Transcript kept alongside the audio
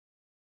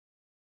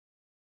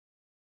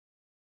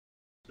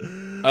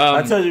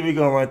I told you we're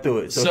gonna run through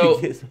it.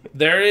 So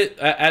there is,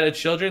 at a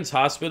children's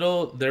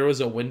hospital, there was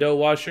a window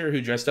washer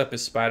who dressed up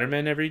as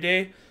Spiderman every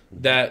day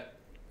that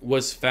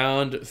was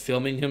found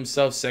filming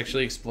himself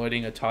sexually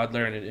exploiting a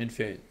toddler and an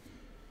infant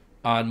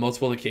on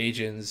multiple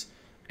occasions,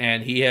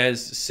 and he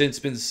has since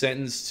been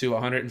sentenced to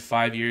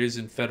 105 years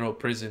in federal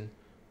prison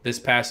this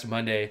past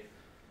Monday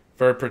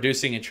for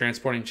producing and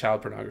transporting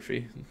child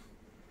pornography.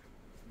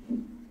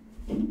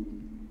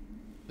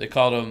 They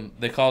called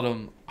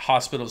him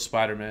Hospital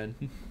Spider-Man.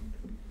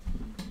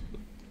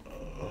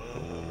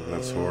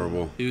 That's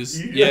horrible. He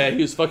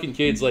was fucking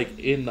kids like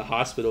in the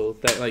hospital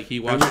that like he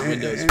watched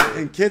windows.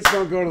 And kids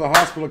don't go to the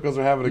hospital because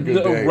they're having a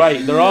good day.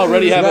 Right, they're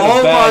already having a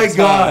bad Oh my time.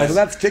 god, So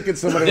that's kicking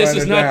somebody. This right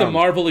is not down. the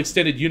Marvel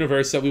extended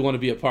universe that we want to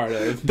be a part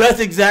of. that's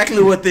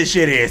exactly what this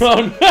shit is. Oh,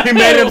 no. He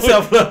made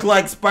himself look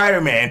like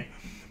Spider-Man.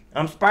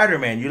 I'm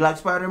Spider-Man. You like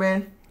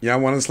Spider-Man? Yeah, I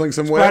want to sling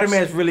some webs.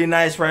 Spider-Man's really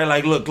nice, right?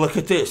 Like, look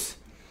at this.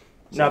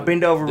 Now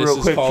bend over This real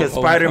is quick called because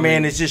Spider-Man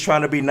Homecoming. is just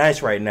trying to be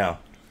nice right now.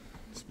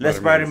 Let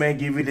Spider-Man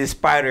give you this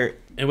spider.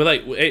 And we're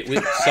like, hey, we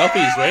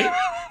selfies, right?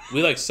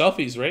 We like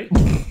selfies, right?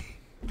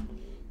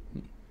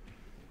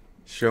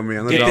 Show me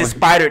on the Get dolly. this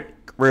spider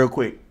real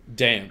quick.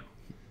 Damn.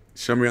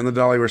 Show me on the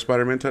dolly where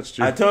Spider-Man touched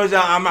you. I told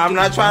y'all I'm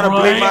not trying to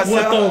blame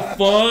myself.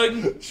 What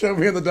the fuck? Show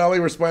me on the dolly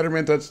where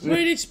Spider-Man touched you.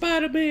 Where did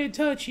Spider-Man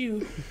touch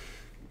you?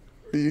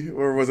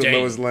 Or was it Dang.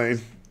 Lois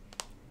Lane?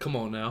 Come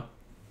on now.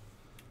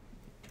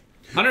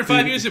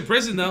 105 years in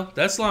prison, though.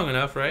 That's long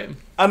enough, right?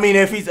 I mean,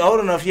 if he's old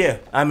enough, yeah.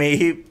 I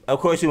mean, of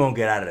course he won't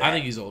get out of that. I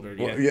think he's older,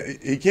 yeah. Well, yeah, he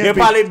They can't be.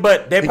 probably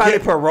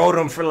can't- paroled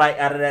him for like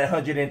out of that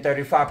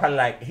 135, probably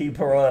like he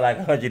paroled like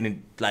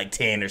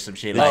 110 or some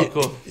shit. Like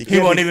cool. he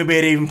won't even be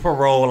able to even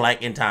parole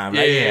like in time.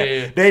 Like,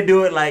 Yeah. They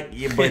do it like,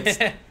 yeah,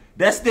 but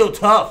that's still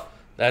tough.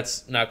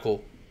 That's not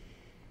cool.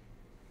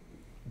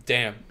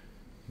 Damn.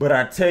 But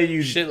I tell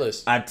you,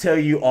 Shitless. I tell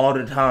you all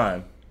the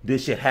time,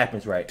 this shit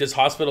happens, right? Does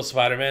Hospital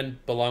Spider-Man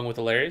belong with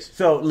Hilarious?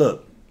 So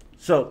look,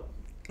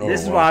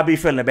 this is wow. why I be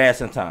feeling bad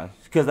sometimes,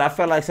 because I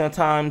feel like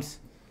sometimes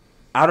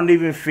I don't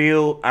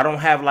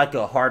have like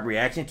a hard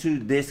reaction to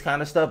this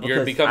kind of stuff because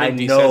You're becoming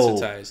I know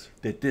desensitized.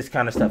 that this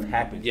kind of stuff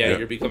happens. Yeah, Yep.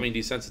 you're becoming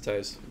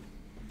desensitized.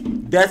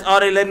 That's all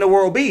they letting the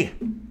world be.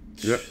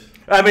 Yep.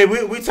 I mean,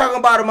 we talking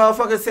about a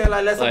motherfucker saying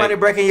like, let somebody Like-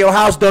 break in your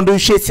house, don't do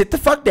shit, sit the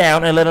fuck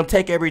down and let them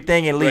take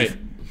everything and leave. Right.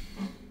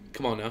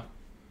 Come on now.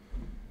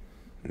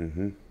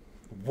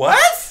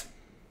 What?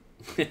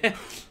 Who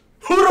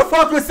the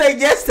fuck would say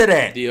yes to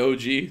that? The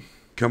OG.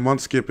 Come on,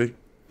 Skippy.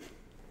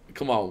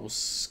 Come on,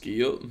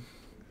 Skill.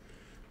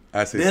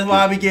 I say This is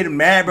why I be getting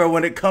mad, bro,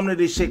 when it come to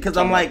this shit, because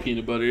I'm like,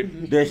 peanut butter.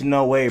 there's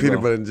no way, bro.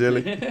 peanut butter and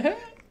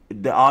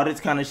jelly. All this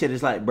kind of shit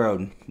is like,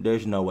 bro,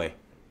 there's no way.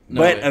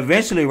 No but way.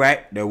 eventually,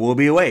 right, there will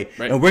be a way.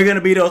 Right. And we're going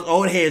to be those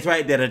old heads,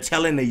 right, that are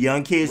telling the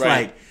young kids,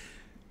 Right. like,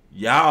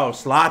 y'all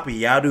sloppy,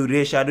 y'all do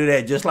this, y'all do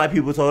that, just like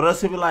people told us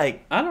to be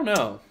like. I don't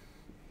know.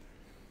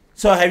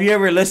 So have you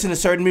ever listened to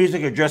certain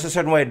music or dressed a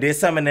certain way, did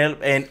something,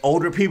 and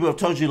older people have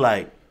told you,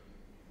 like,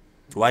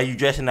 why you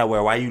dressing that way,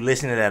 or why you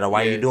listening to that, or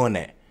why you doing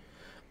that?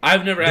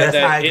 I've never had That's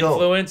how that I go.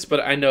 influence, but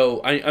I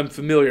know I'm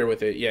familiar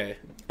with it. Yeah. It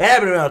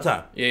happens all the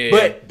time. Yeah.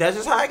 But that's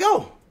just how I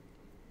go.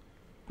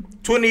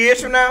 20 years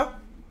from now,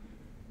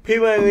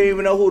 people ain't gonna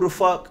even know who the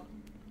fuck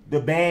the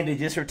band that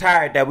just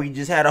retired that we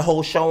just had a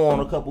whole show on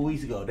a couple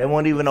weeks ago. They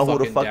won't even know who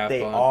the Fucking fuck Daft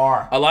they Punk.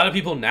 are. A lot of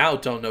people now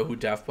don't know who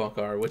Daft Punk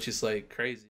are, which is like crazy.